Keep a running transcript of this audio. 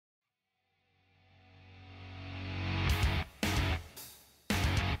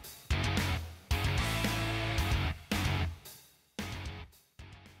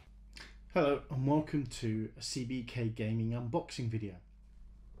Hello and welcome to a CBK Gaming unboxing video.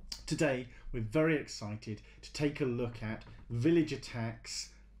 Today we're very excited to take a look at Village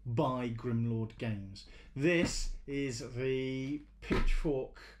Attacks by Grimlord Games. This is the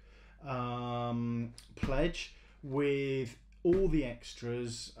Pitchfork pledge with all the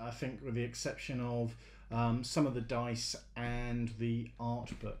extras, I think with the exception of some of the dice and the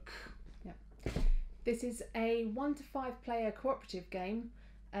art book. Yep. This is a 1 to 5 player cooperative game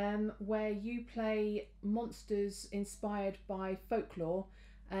where you play monsters inspired by folklore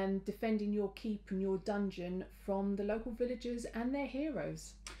and defending your keep and your dungeon from the local villagers and their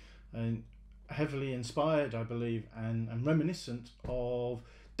heroes. And heavily inspired, I believe, and reminiscent of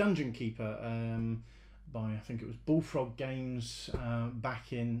Dungeon Keeper by, I think it was Grimlord Games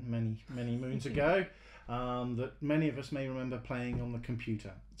back in many moons ago, that many of us may remember playing on the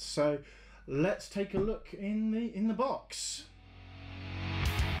computer. So let's take a look in the box.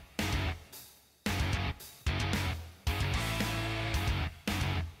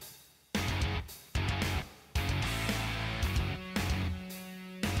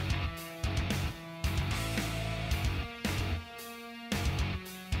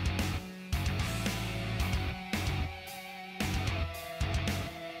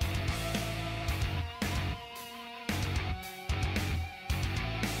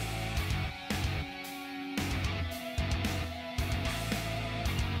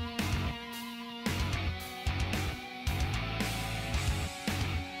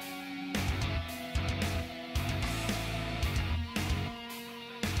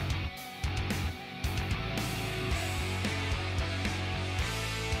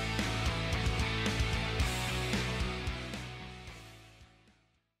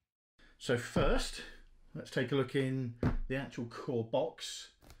 So first, let's take a look in the actual core box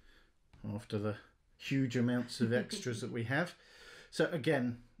after the huge amounts of extras that we have. So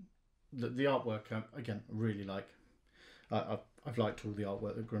again, the artwork, again, I really like. I've liked all the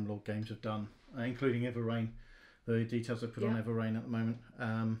artwork that Grimlord Games have done, including Everrain, the details they've put on Everrain at the moment.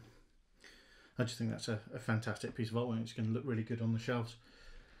 I just think that's a fantastic piece of artwork. It's going to look really good on the shelves.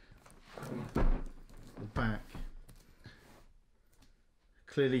 The back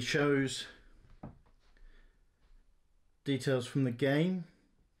clearly shows details from the game,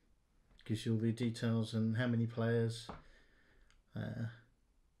 gives you all the details and how many players.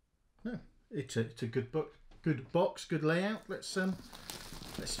 No, it's a good book, good box, good layout. Let's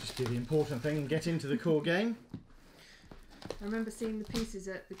just do the important thing and get into the core game. I remember seeing the pieces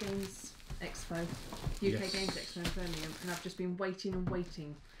at the Games Expo, UK Games Expo in Birmingham, and I've just been waiting and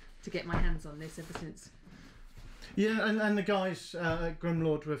waiting to get my hands on this ever since. Yeah, and the guys at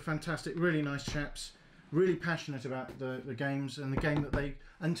Grimlord were fantastic, really nice chaps, really passionate about the games and the game that they...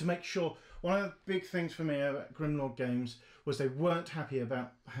 And to make sure, one of the big things for me at Grimlord Games was they weren't happy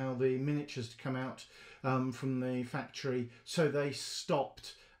about how the miniatures come out from the factory, so they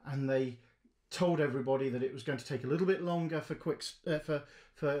stopped and they told everybody that it was going to take a little bit longer for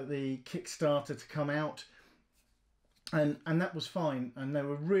the Kickstarter to come out. And that was fine, and they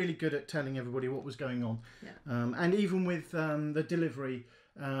were really good at telling everybody what was going on. Yeah. And even with the delivery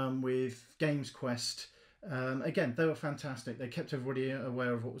with Games Quest, again, they were fantastic. They kept everybody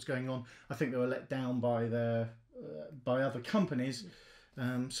aware of what was going on. I think they were let down by by other companies.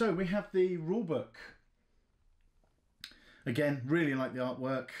 So we have the rulebook. Again, really like the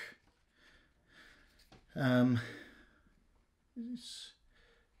artwork.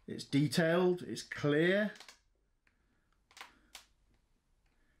 It's detailed. It's clear.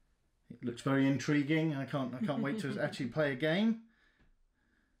 It looks very intriguing. I can't wait to actually play a game.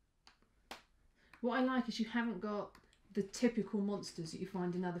 What I like is you haven't got the typical monsters that you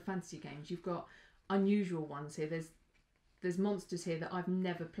find in other fantasy games. You've got unusual ones here. There's monsters here that I've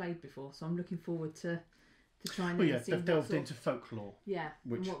never played before, so I'm looking forward to trying. Well, yeah, they've delved into folklore. Yeah,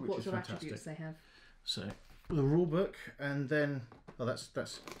 which what sort of fantastic. attributes they have. So the rule book, and then that's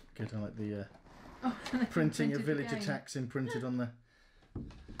good. I like the printing of Village Attacks imprinted on the.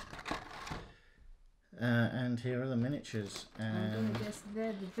 And here are the miniatures. I'm going to guess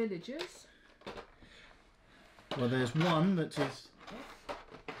they're the villagers. Well, there's one that is.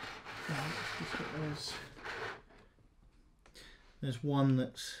 There's one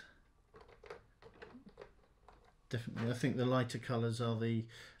that's definitely. I think the lighter colours are the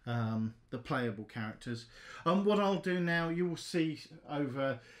playable characters. What I'll do now, you will see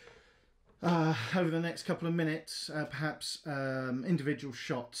over the next couple of minutes, perhaps individual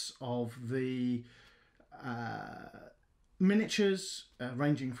shots of the miniatures,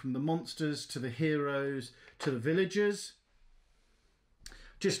 ranging from the monsters to the heroes to the villagers.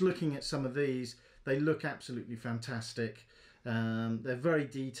 Just looking at some of these, they look absolutely fantastic. They're very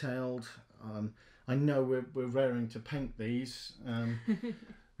detailed. I know we're raring to paint these.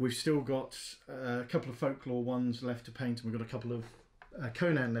 We've still got a couple of folklore ones left to paint, and we've got a couple of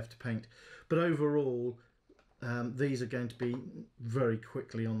Conan left to paint. But overall, these are going to be very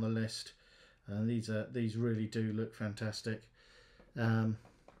quickly on the list. These really do look fantastic. And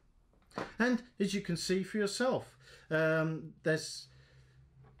as you can see for yourself, there's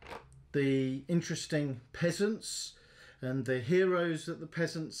the interesting peasants and the heroes that the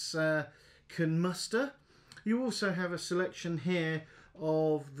peasants can muster. You also have a selection here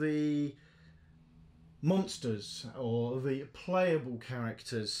of the monsters or the playable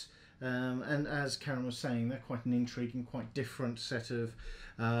characters, and as Karen was saying, they're quite an intriguing, quite different set of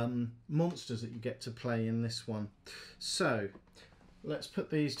monsters that you get to play in this one. So let's put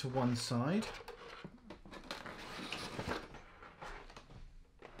these to one side.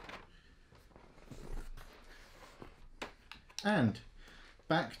 And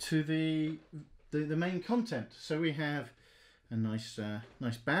back to the main content. So we have a nice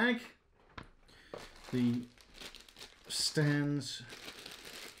bag, the stands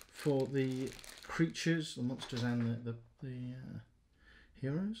for the creatures, the monsters and the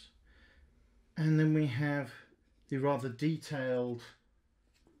heroes, and then we have the rather detailed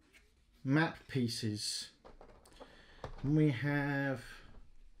map pieces. And we have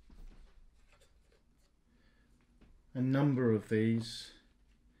a number of these,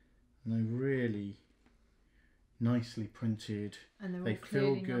 and they're really nicely printed, and they're they all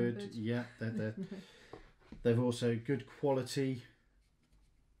feel clearly good. numbered. Yeah, they've also good quality.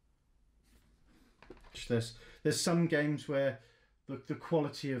 There's some games where the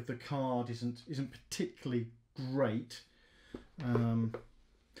quality of the card isn't particularly great.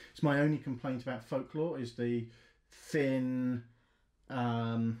 It's my only complaint about folklore is the thin,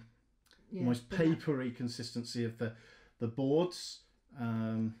 almost papery consistency of the boards.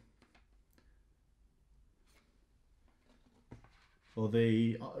 Or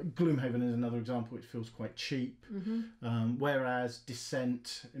the Gloomhaven is another example, which feels quite cheap. Whereas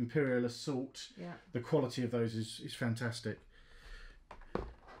Descent, Imperial Assault, the quality of those is fantastic.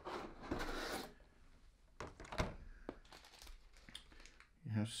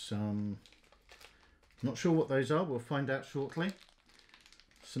 You have some, not sure what those are, we'll find out shortly.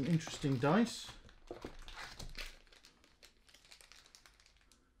 Some interesting dice.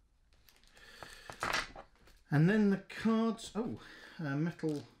 And then the cards, a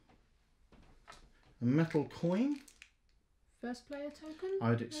metal coin. First player token?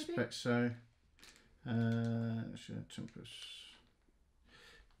 I'd expect so. Tempest.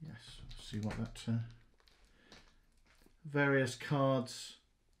 Yes, let's see what that. Various cards.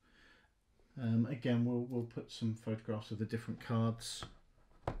 Again, we'll put some photographs of the different cards.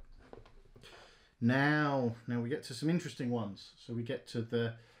 Now we get to some interesting ones. So we get to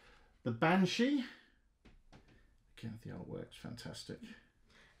the Banshee. Again, the artwork's fantastic.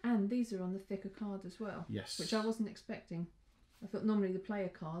 And these are on the thicker card as well. Yes. Which I wasn't expecting. I thought normally the player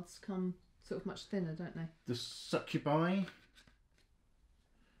cards come sort of much thinner, don't they? The Succubi.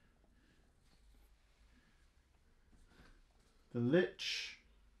 The Lich.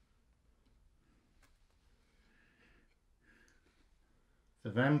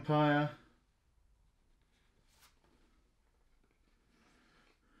 The Vampire.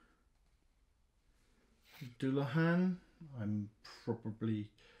 Dullahan. I'm probably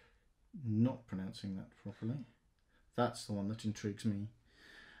not pronouncing that properly. That's the one that intrigues me.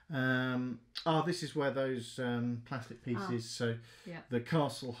 This is where those plastic pieces, so the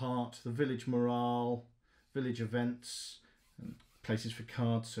Castle Heart, the Village Morale, Village Events, and places for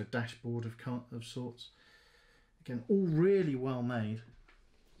cards, so dashboard of sorts. Again, all really well made.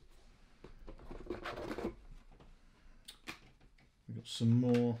 We've got some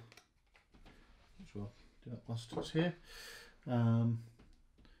more, which we'll do that whilst it's here.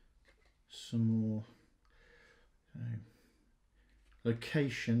 Some more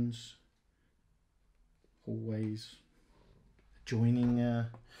locations, hallways, joining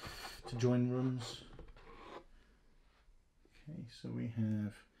to join rooms. Okay, so we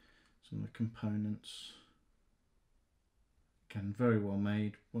have some of the components. Again, very well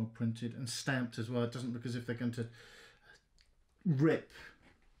made, well printed and stamped as well. It doesn't look as if they're going to rip,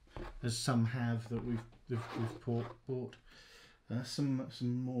 as some have that we've bought. Some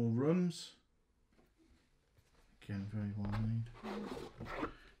more rooms. Again, very well made.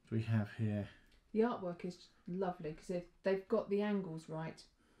 We have here. The artwork is lovely because they've got the angles right.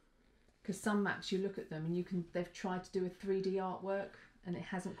 Because some maps you look at them and they've tried to do a 3D artwork and it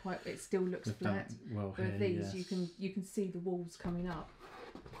hasn't quite. It still looks flat. Well, but here, these yes. you can see the walls coming up.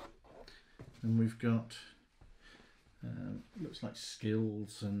 And we've got Looks like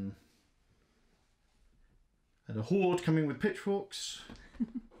skills and a horde coming with pitchforks.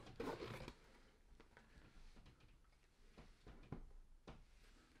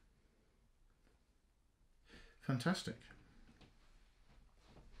 Fantastic.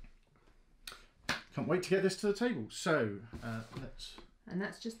 Can't wait to get this to the table. So let's... And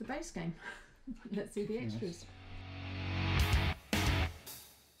that's just the base game. Let's see the extras.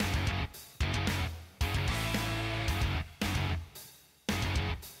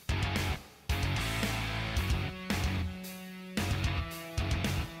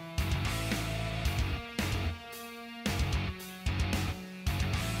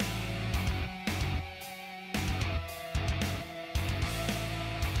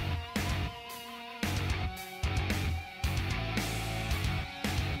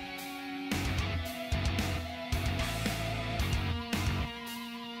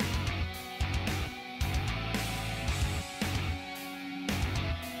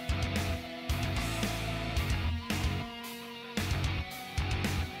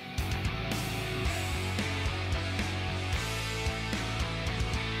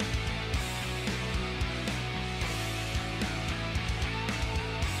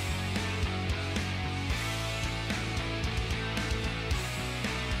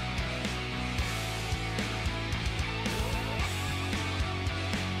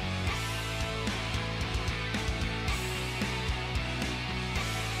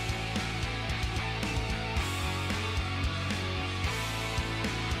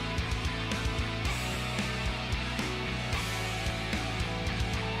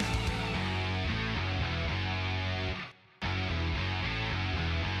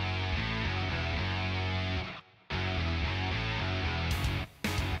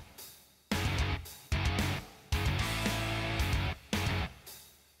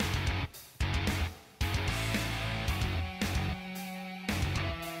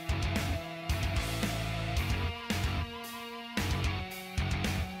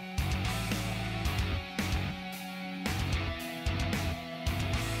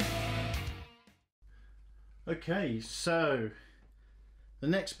 Okay, so the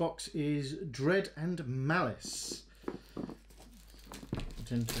next box is Dread and Malice. I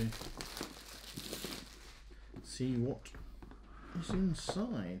tend to see what is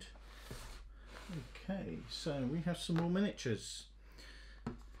inside. Okay, so we have some more miniatures.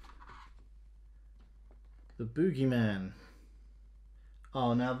 The Boogeyman.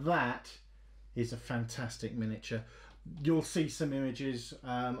 Oh, now that is a fantastic miniature. You'll see some images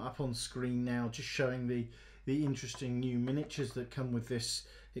up on screen now just showing the interesting new miniatures that come with this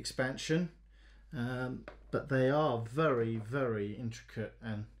expansion, but they are very, very intricate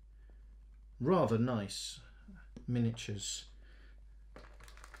and rather nice miniatures,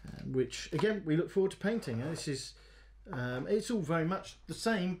 which again we look forward to painting. This is it's all very much the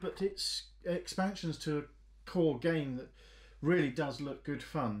same, but it's expansions to a core game that really does look good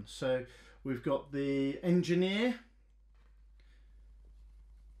fun. So we've got the Engineer.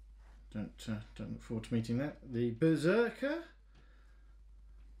 Don't look forward to meeting that. The Berserker.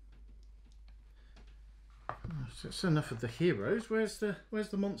 Oh, so that's enough of the heroes. Where's the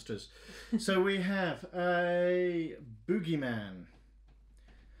monsters? So we have a Boogeyman.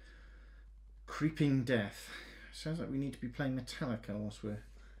 Creeping Death. Sounds like we need to be playing Metallica whilst we're...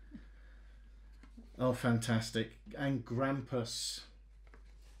 Oh, fantastic. And Grampus.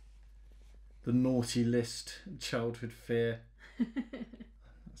 The Naughty List. Childhood Fear.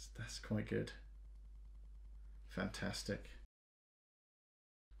 That's quite good. Fantastic.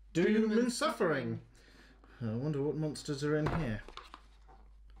 Doom and Suffering. I wonder what monsters are in here.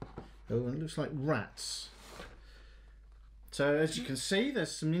 Oh, and it looks like rats. So as you can see,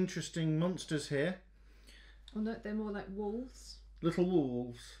 there's some interesting monsters here. Oh no, they're more like wolves. Little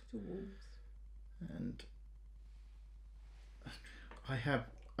wolves. Little wolves. And I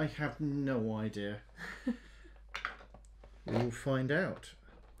have no idea. We'll find out.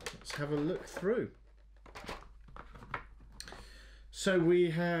 Let's have a look through. So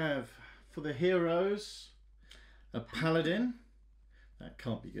we have, for the heroes, a paladin. That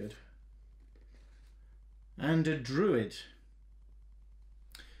can't be good. And a druid.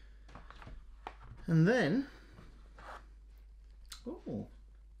 And then, oh,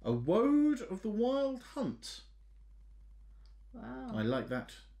 a woad of the wild hunt. Wow. I like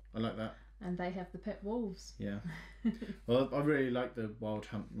that. I like that. And they have the pet wolves. Yeah. Well, I really like the Wild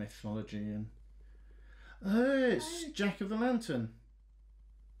Hunt mythology. And oh, it's Jack of the Lantern.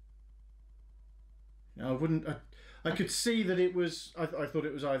 I wouldn't. I could see that it was. I thought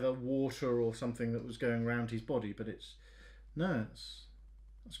it was either water or something that was going around his body, but it's no.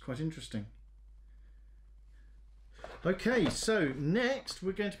 That's quite interesting. Okay, so next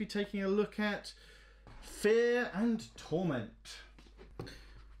we're going to be taking a look at Fear and Torment.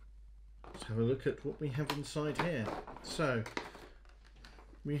 Let's have a look at what we have inside here. So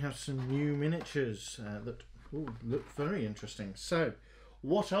we have some new miniatures that look very interesting. So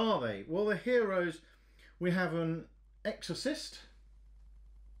what are they? Well, the heroes, we have an exorcist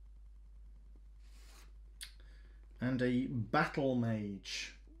and a battle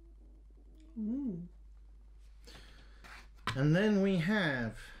mage. Ooh. And then we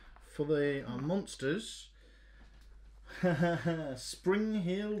have, for our monsters,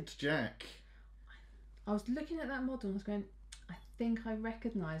 Spring-Heeled Jack. I was looking at that model and I was going, I think I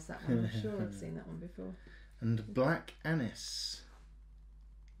recognise that one. I'm sure I've seen that one before. And Black Anise.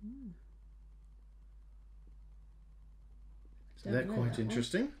 Ooh. They're quite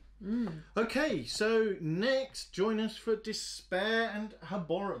interesting. Mm. Okay, so next, join us for Despair and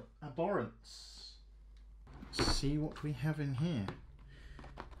Abhorrence. Let's see what we have in here.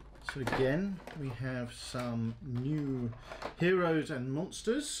 So again, we have some new heroes and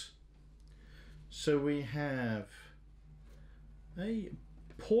monsters. So we have a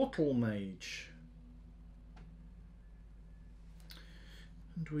portal mage.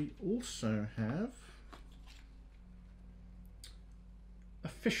 And we also have a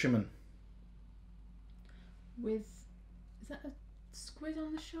fisherman. With, is that a squid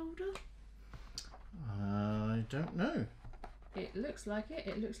on the shoulder? I don't know. It looks like it.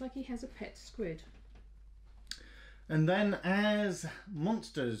 It looks like he has a pet squid. And then as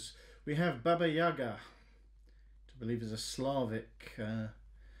monsters, we have Baba Yaga, which I believe is a Slavic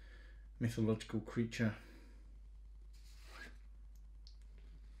mythological creature.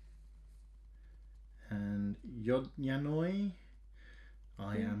 And Yodnyanoi.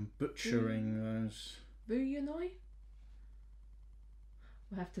 I am butchering those. Vuyanoi?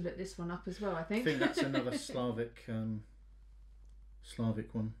 We'll have to look this one up as well, I think. I think that's another Slavic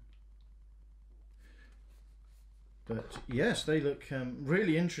one. But yes, they look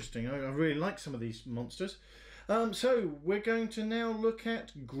really interesting. I really like some of these monsters. So we're going to now look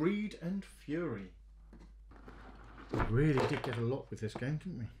at Greed and Fury. We really did get a lot with this game,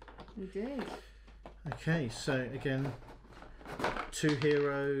 didn't we? We did. Okay, so again, 2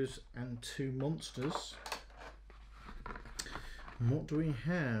 heroes and 2 monsters. And what do we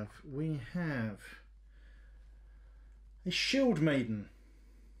have? We have a Shield Maiden.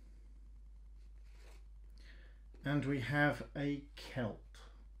 And we have a Celt.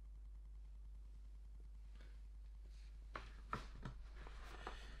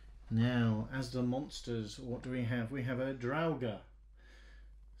 Now, as the monsters, what do we have? We have a Draugr.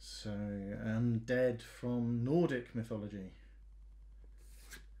 So, undead from Nordic mythology.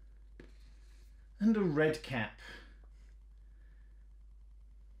 And a Redcap,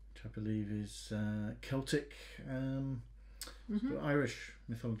 which I believe is Celtic, Irish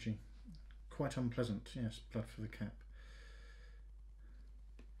mythology. Quite unpleasant, yes, blood for the cap.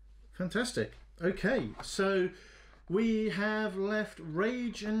 Fantastic. Okay, so we have left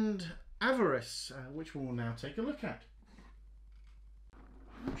Rage and Avarice, which we'll now take a look at.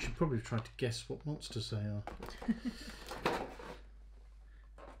 We should probably try to guess what monsters they are.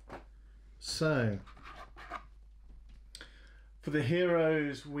 So, for the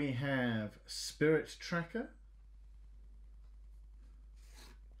heroes we have Spirit Tracker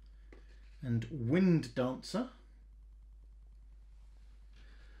and Wind Dancer.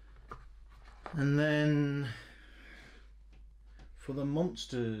 And then for the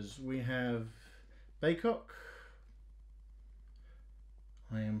monsters we have Baycock.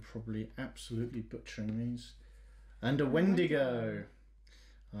 I am probably absolutely butchering these. And a Wendigo.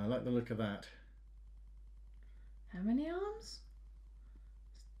 I like the look of that. How many arms?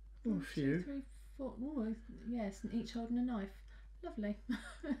 Oh, a few. 2, 3, 4. Oh, yes, and each holding a knife. Lovely.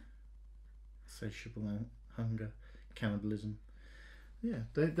 Insatiable hunger, cannibalism. Yeah,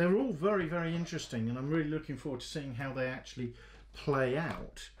 they're all very, very interesting, and I'm really looking forward to seeing how they actually play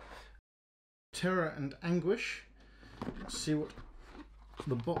out. Terror and Anguish. Let's see what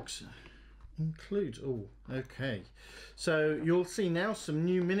the box includes. Oh, okay. So you'll see now some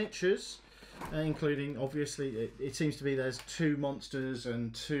new miniatures, including, obviously, it seems to be there's 2 monsters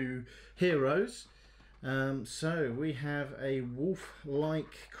and 2 heroes. So we have a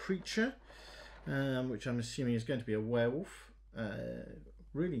wolf-like creature, which I'm assuming is going to be a werewolf.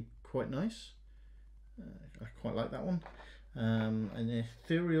 Really quite nice. I quite like that one. An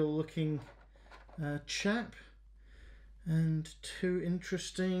ethereal looking chap and 2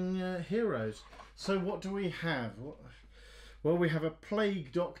 interesting heroes. So what do we have? Well, we have a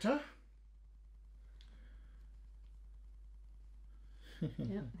plague doctor.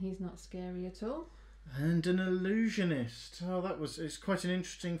 Yeah, he's not scary at all. And an illusionist. Oh, it's quite an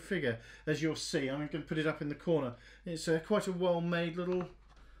interesting figure, as you'll see. I'm going to put it up in the corner. It's quite a well-made little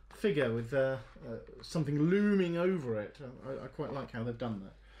figure with something looming over it. I quite like how they've done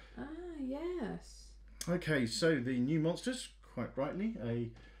that. Ah, yes. Okay, so the new monsters, quite rightly,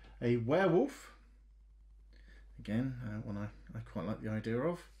 a werewolf. Again, one I quite like the idea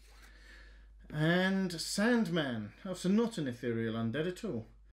of. And Sandman. Oh, so not an ethereal undead at all.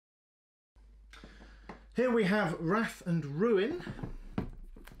 Here we have Wrath and Ruin.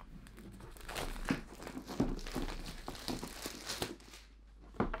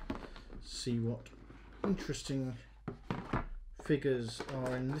 See what interesting figures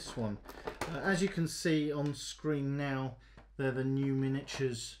are in this one. As you can see on screen now, they're the new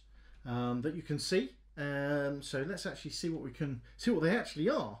miniatures that you can see. So let's actually see what they actually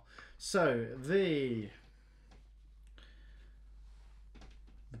are. So the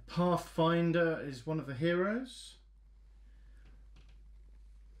Pathfinder is one of the heroes.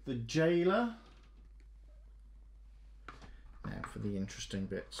 The Jailer. Now for the interesting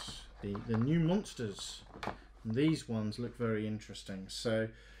bits, the new monsters. And these ones look very interesting. So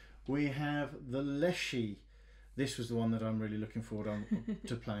we have the Leshy. This was the one that I'm really looking forward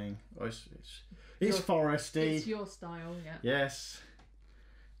to playing. Oh, it's foresty. It's your style, yeah. Yes.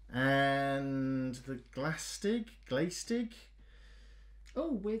 And the Glaistig.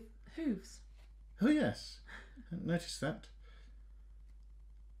 Oh, with hooves. Oh yes, I hadn't noticed that.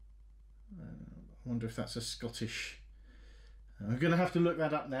 I wonder if that's a Scottish. I'm going to have to look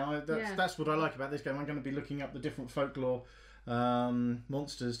that up now. That's what I like about this game. I'm going to be looking up the different folklore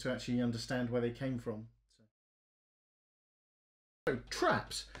monsters to actually understand where they came from. So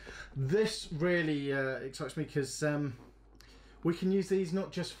traps. This really excites me because we can use these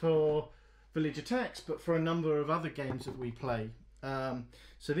not just for village attacks, but for a number of other games that we play.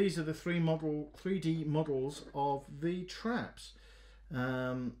 So these are the 3D models of the traps,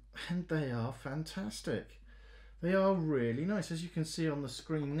 and they are fantastic. They are really nice, as you can see on the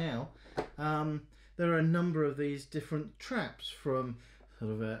screen now. There are a number of these different traps, from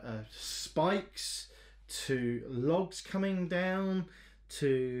sort of spikes to logs coming down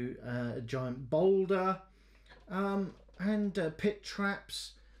to a giant boulder, and pit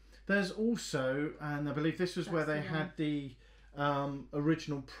traps. There's also, and I believe this was where they had the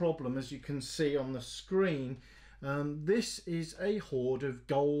original problem, as you can see on the screen. This is a hoard of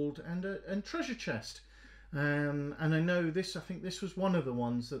gold and treasure chest, and I know this. I think this was one of the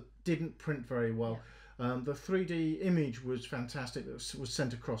ones that didn't print very well. The 3D image was fantastic. It was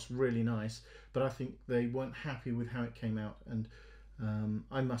sent across really nice, but I think they weren't happy with how it came out. And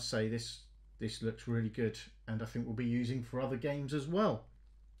I must say this looks really good, and I think we'll be using for other games as well.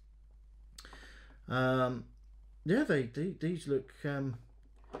 Yeah, these look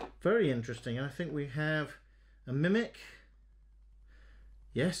very interesting. And I think we have a mimic.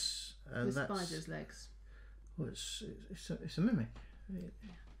 Yes, and with that's spider's legs. Well, it's a mimic.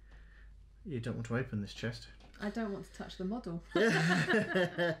 You don't want to open this chest. I don't want to touch the model.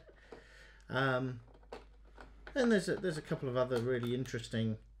 And there's a couple of other really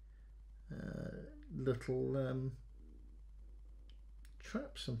interesting little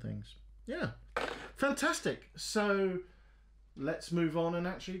traps and things. Yeah, fantastic. So let's move on and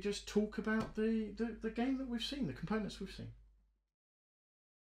actually just talk about the game that we've seen, the components we've seen.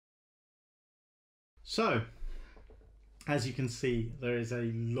 So, as you can see, there is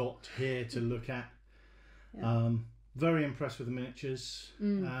a lot here to look at. Yeah. Very impressed with the miniatures.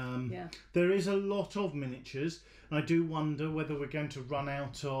 Yeah. There is a lot of miniatures, and I do wonder whether we're going to run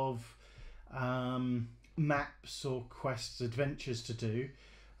out of maps or quests, adventures to do.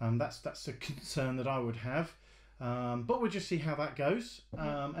 That's a concern that I would have. But we'll just see how that goes,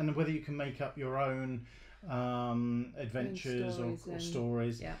 and whether you can make up your own adventures or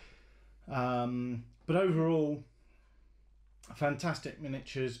stories. Yeah. But overall, fantastic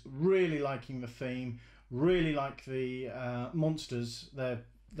miniatures. Really liking the theme. Really like the monsters.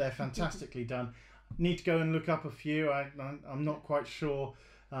 They're fantastically done. Need to go and look up a few. I'm not quite sure.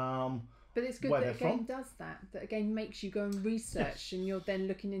 But it's good that a game does that. That a game makes you go and research, and you're then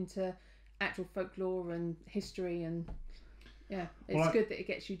looking into actual folklore and history, and it's good that it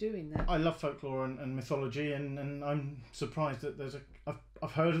gets you doing that. I love folklore and mythology, and I'm surprised that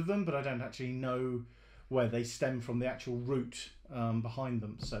I've heard of them, but I don't actually know where they stem from, the actual root behind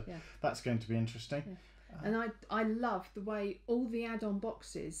them. So that's going to be interesting. Yeah. And I love the way all the add-on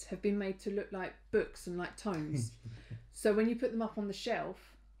boxes have been made to look like books and like tomes. So when you put them up on the shelf,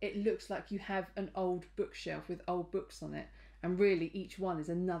 it looks like you have an old bookshelf with old books on it. And really each one is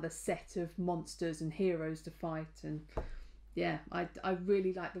another set of monsters and heroes to fight. And yeah, I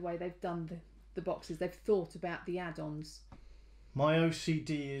really like the way they've done the boxes. They've thought about the add-ons. My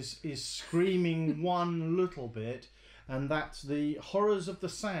OCD is screaming one little bit, and that's the Horrors of the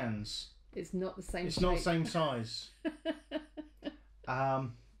Sands. It's not the same. It's not the same size.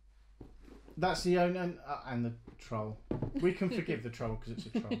 That's the only, and the troll. We can forgive the troll because it's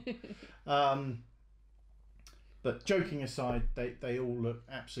a troll. But joking aside, they all look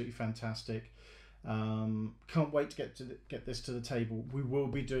absolutely fantastic. Can't wait to get this to the table. We will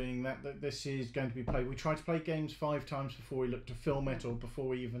be doing that. This is going to be played. We try to play games 5 times before we look to film it, or before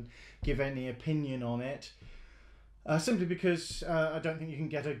we even give any opinion on it. Simply because I don't think you can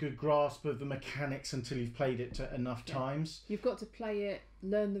get a good grasp of the mechanics until you've played it enough times. You've got to play it,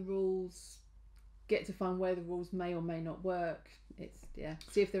 learn the rules, get to find where the rules may or may not work.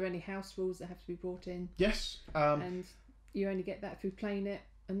 See if there are any house rules that have to be brought in. Yes. And you only get that through playing it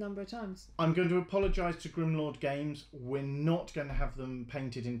a number of times. I'm going to apologise to Grimlord Games. We're not going to have them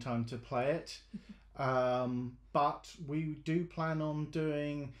painted in time to play it. But we do plan on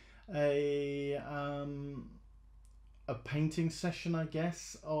doing a painting session, I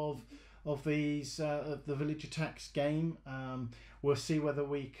guess, of these the Village Attacks game. We'll see whether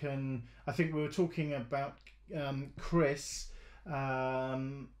we can. I think we were talking about Chris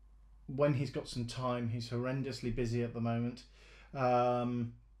when he's got some time. He's horrendously busy at the moment, but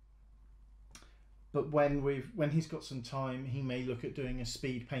when he's got some time, he may look at doing a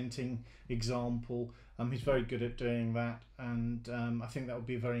speed painting example. He's very good at doing that, and I think that would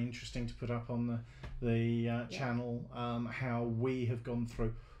be very interesting to put up on the channel. How we have gone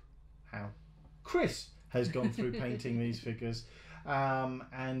through, how Chris has gone through painting these figures,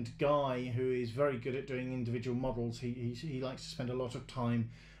 and Guy, who is very good at doing individual models. He likes to spend a lot of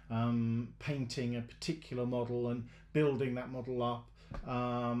time painting a particular model and building that model up.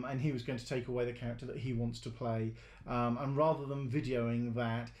 And he was going to take away the character that he wants to play, and rather than videoing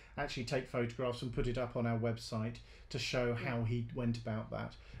that, actually take photographs and put it up on our website to show how he went about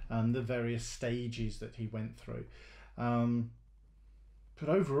that, the various stages that he went through. But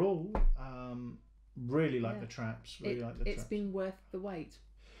overall, really like the traps. It's been worth the wait.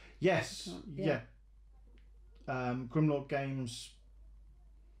 Yes, Grimlord Games,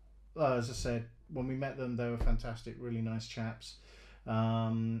 as I said, when we met them, they were fantastic, really nice chaps.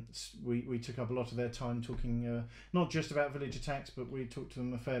 We took up a lot of their time talking not just about Village Attacks, but we talked to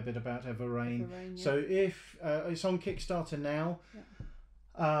them a fair bit about Everrain. So if it's on Kickstarter now.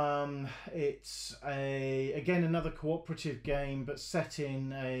 It's again another cooperative game, but set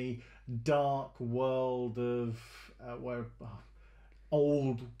in a dark world of where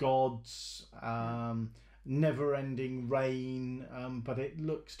old gods, never-ending rain, but it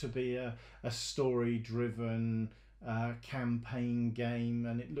looks to be a story-driven campaign game,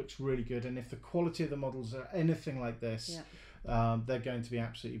 and it looks really good. And if the quality of the models are anything like this, they're going to be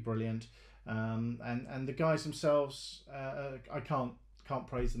absolutely brilliant. And the guys themselves, I can't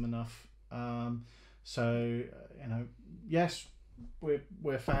praise them enough. So yes,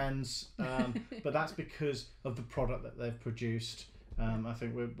 we're fans, but that's because of the product that they've produced. I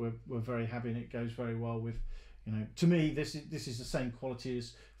think we're very happy, and it goes very well with, to me this is the same quality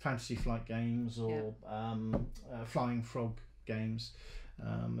as Fantasy Flight Games or Flying Frog Games.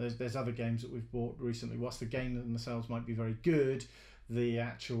 There's other games that we've bought recently. Whilst the game themselves might be very good, the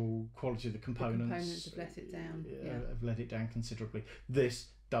actual quality of the components have let it down. Have let it down considerably. This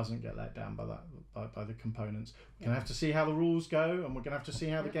doesn't get let down by the components. We're going to have to see how the rules go, and we're going to have to see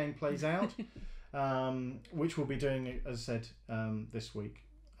how the game plays out, which we'll be doing, as I said, this week.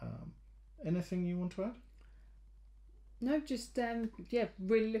 Anything you want to add? No, just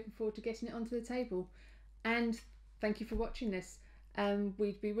really looking forward to getting it onto the table, and thank you for watching this.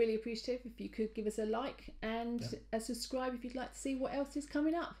 We'd be really appreciative if you could give us a like and a subscribe if you'd like to see what else is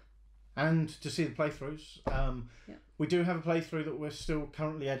coming up. And to see the playthroughs. We do have a playthrough that we're still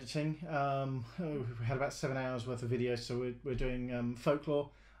currently editing. We had about 7 hours worth of video, so we're doing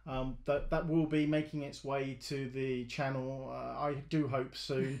folklore. That will be making its way to the channel, I do hope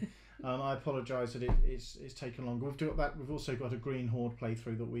soon. I apologise that it's taken longer. We've also got a Green Horde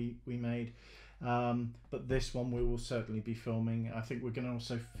playthrough that we made. But this one we will certainly be filming. I think we're going to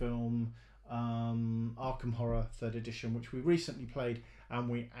also film Arkham Horror 3rd edition, which we recently played and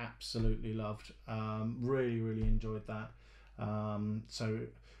we absolutely loved. Really enjoyed that. So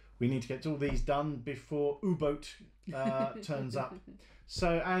we need to get all these done before U-Boat turns up.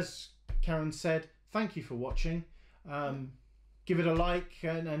 So as Karen said, thank you for watching. Give it a like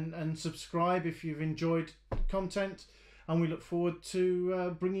and subscribe if you've enjoyed content, and we look forward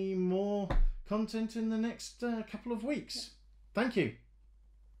to bringing you more content in the next couple of weeks. Thank you.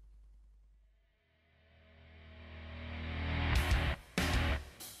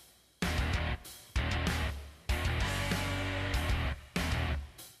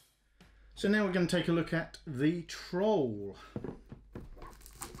 So now we're going to take a look at the troll.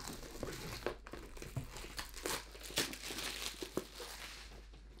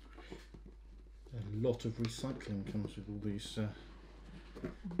 A lot of recycling comes with all these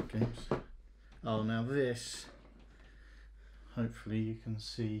games. Oh, now this, hopefully you can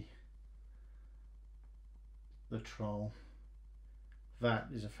see the troll. That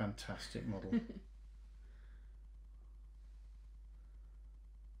is a fantastic model.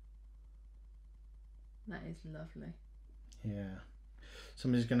 That is lovely. Yeah.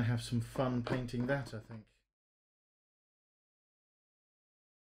 Somebody's going to have some fun painting that, I think.